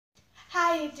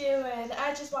How you doing?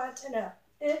 I just wanted to know.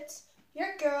 It's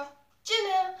your girl,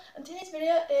 Janelle, and today's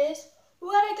video is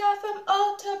what I got from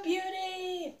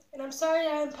Ultabeauty. And I'm sorry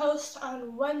I didn't post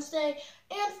on Wednesday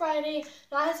and Friday.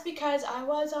 That's because I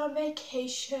was on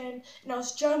vacation and I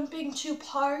was jumping to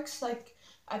parks like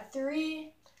at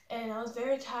 3, and I was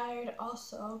very tired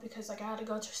also because I had to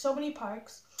go to so many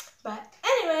parks. But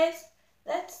anyways,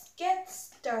 let's get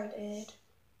started.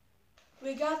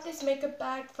 We got this makeup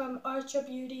bag from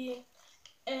Ultabeauty,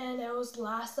 and it was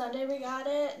last Sunday we got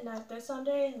it, not this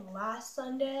Sunday, last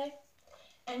Sunday.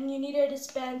 And you needed to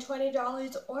spend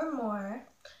 $20 or more.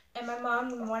 And my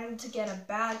mom wanted to get a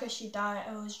bag because she thought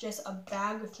it was just a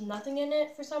bag with nothing in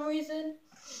it for some reason.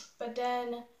 But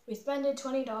then we spent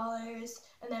 $20,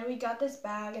 and then we got this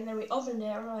bag, and then we opened it,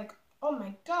 and we're like, oh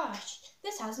my gosh,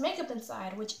 this has makeup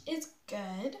inside, which is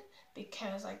good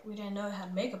because like we didn't know it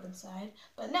had makeup inside.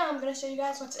 But now I'm gonna show you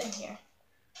guys what's in here.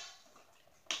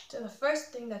 So the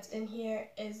first thing that's in here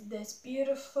is this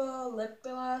beautiful lip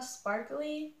gloss,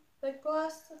 sparkly lip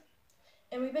gloss.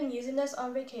 And we've been using this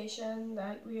on vacation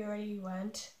that we already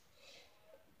went.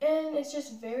 And it's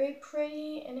just very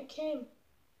pretty, and it came.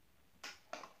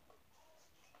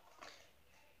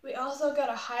 We also got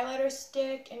a highlighter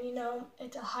stick, and you know,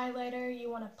 it's a highlighter. You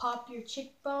want to pop your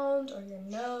cheekbones or your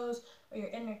nose or your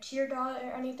inner tear dot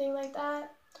or anything like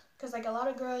that. Because like a lot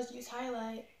of girls use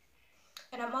highlight.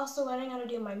 And I'm also learning how to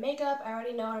do my makeup. I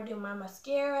already know how to do my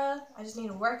mascara. I just need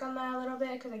to work on that a little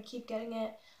bit because I keep getting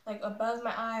it like above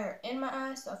my eye or in my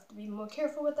eye, so I have to be more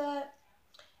careful with that.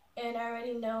 And I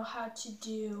already know how to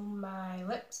do my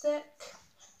lipstick.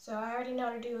 So I already know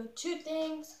how to do 2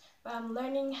 things, but I'm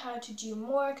learning how to do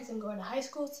more because I'm going to high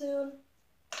school soon.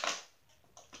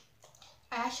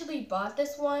 I actually bought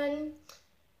this one.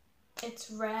 It's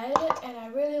red, and I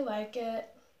really like it.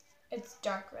 It's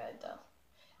dark red though.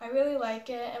 I really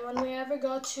like it, and when we ever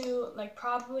go to like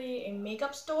probably a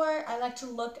makeup store, I like to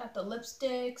look at the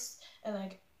lipsticks and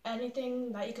like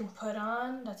anything that you can put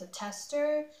on that's a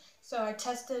tester. So I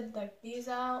tested like these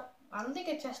out. I don't think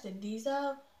I tested these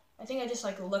out. I think I just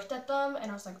like looked at them and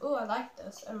I was like, oh, I like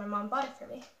this, and my mom bought it for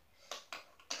me.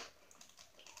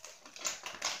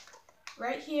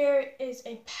 Right here is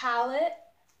a palette.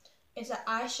 It's an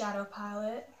eyeshadow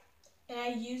palette, and I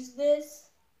use this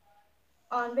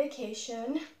on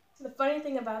vacation. The funny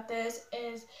thing about this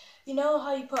is, you know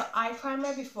how you put eye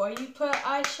primer before you put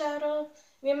eyeshadow?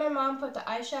 Me and my mom put the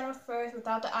eyeshadow first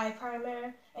without the eye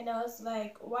primer, and I was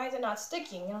like, why is it not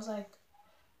sticking? And I was like,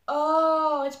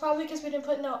 oh, it's probably because we didn't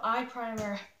put no eye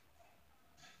primer.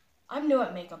 I'm new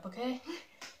at makeup, okay?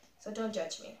 So don't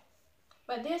judge me.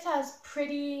 But this has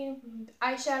pretty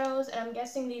eyeshadows, and I'm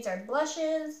guessing these are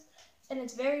blushes, and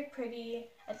it's very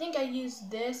pretty. I think I use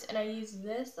this and I use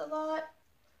this a lot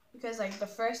because like the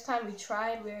first time we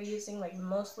tried, we were using like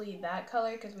mostly that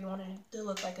color because we wanted it to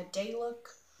look like a day look.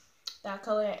 That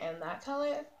color and that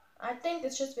color. I think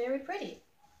it's just very pretty.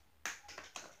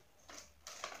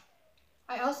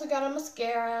 I also got a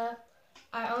mascara.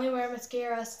 I only wear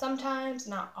mascara sometimes,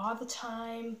 not all the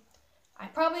time. I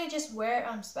probably just wear it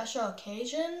on special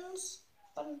occasions,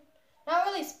 but not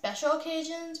really special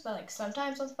occasions, but like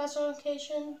sometimes on special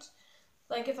occasions.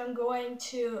 Like if I'm going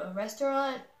to a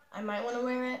restaurant, I might want to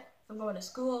wear it. If I'm going to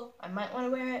school, I might want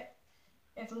to wear it.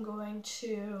 If I'm going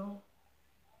to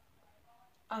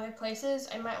other places,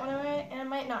 I might want to wear it, and I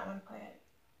might not want to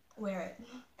wear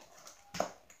it.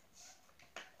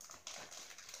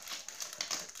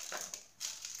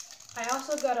 I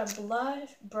also got a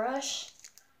brush.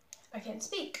 I can't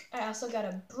speak. I also got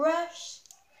a brush,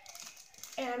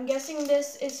 and I'm guessing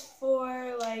this is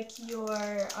for like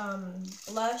your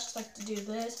blush, like to do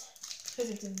this, because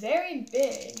it's very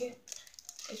big.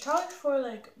 It's probably for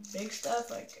like big stuff,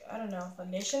 like I don't know,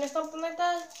 foundation or something like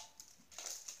that.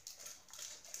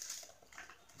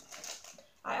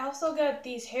 I also got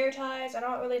these hair ties. I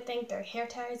don't really think they're hair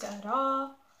ties at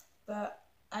all, but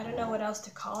I don't know what else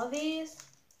to call these.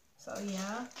 So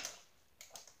yeah.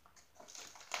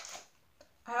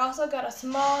 I also got a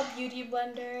small beauty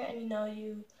blender, and you know,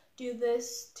 you do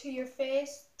this to your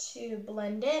face to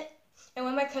blend it. And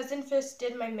when my cousin first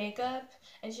did my makeup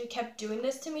and she kept doing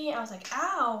this to me, I was like,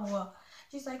 ow.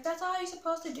 She's like, that's how you're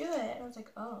supposed to do it. And I was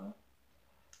like, oh.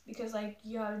 Because like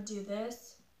you have to do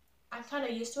this. I'm kind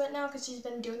of used to it now because she's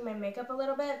been doing my makeup a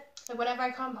little bit. Like whenever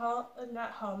I come home,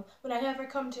 whenever I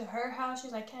come to her house,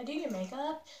 she's like, can I do your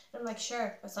makeup? And I'm like,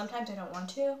 sure, but sometimes I don't want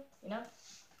to, you know?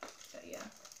 So yeah.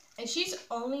 And she's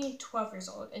only 12 years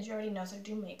old and she already knows how to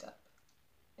do makeup.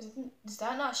 Is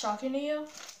that not shocking to you?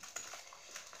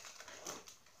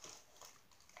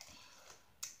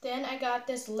 Then I got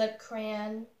this lip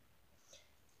crayon.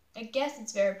 I guess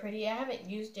it's very pretty. I haven't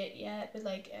used it yet, but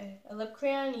like a lip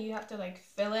crayon, you have to like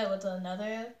fill it with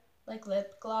another like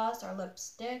lip gloss or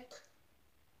lipstick.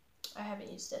 I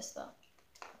haven't used this though.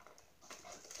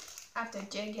 I have to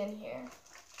dig in here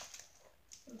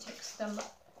and take some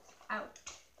out.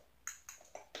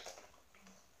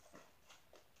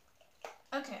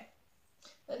 Okay,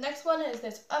 the next one is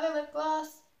this other lip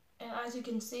gloss, and as you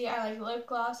can see, I like lip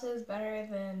glosses better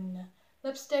than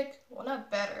lipstick. Well,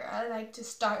 not better. I like to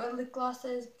start with lip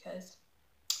glosses because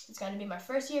it's going to be my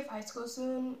first year of high school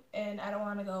soon, and I don't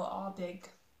want to go all big,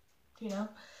 you know?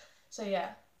 So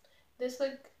yeah, this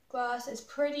lip gloss is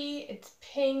pretty. It's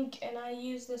pink, and I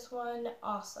use this one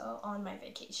also on my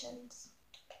vacations.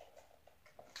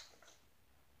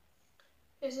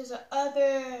 This is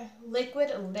another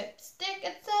liquid lipstick,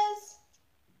 it says.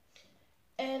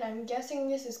 And I'm guessing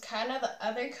this is kind of the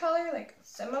other color, like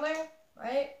similar,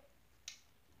 right?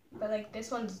 But like this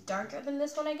one's darker than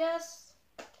this one, I guess.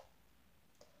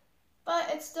 But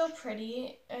it's still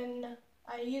pretty, and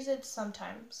I use it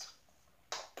sometimes.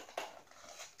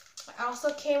 I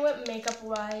also came with makeup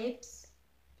wipes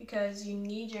because you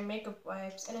need your makeup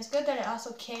wipes. And it's good that it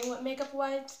also came with makeup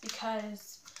wipes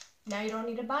because now you don't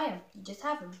need to buy them. You just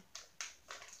have them.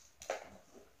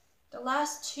 The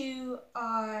last two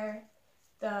are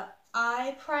the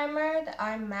eye primer, the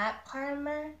eye matte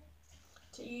primer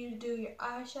to you do your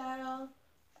eyeshadow.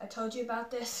 I told you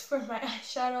about this for my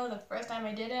eyeshadow the first time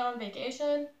I did it on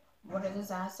vacation. What a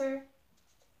disaster.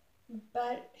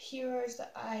 But here's the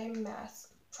eye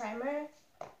mask primer.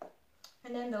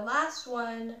 And then the last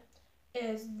one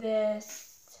is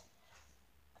this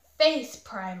face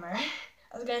primer.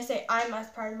 I was gonna say eye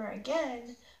mask primer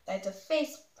again, but it's a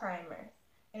face primer.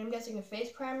 And I'm guessing a face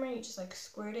primer, you just like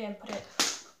squirt it and put it,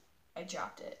 I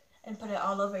dropped it, and put it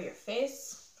all over your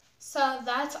face. So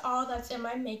that's all that's in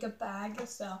my makeup bag.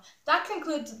 So that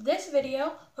concludes this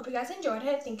video. Hope you guys enjoyed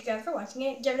it. Thank you guys for watching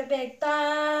it. Give it a big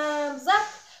thumbs up,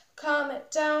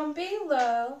 comment down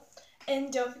below,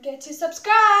 and don't forget to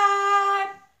subscribe.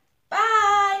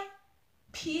 Bye!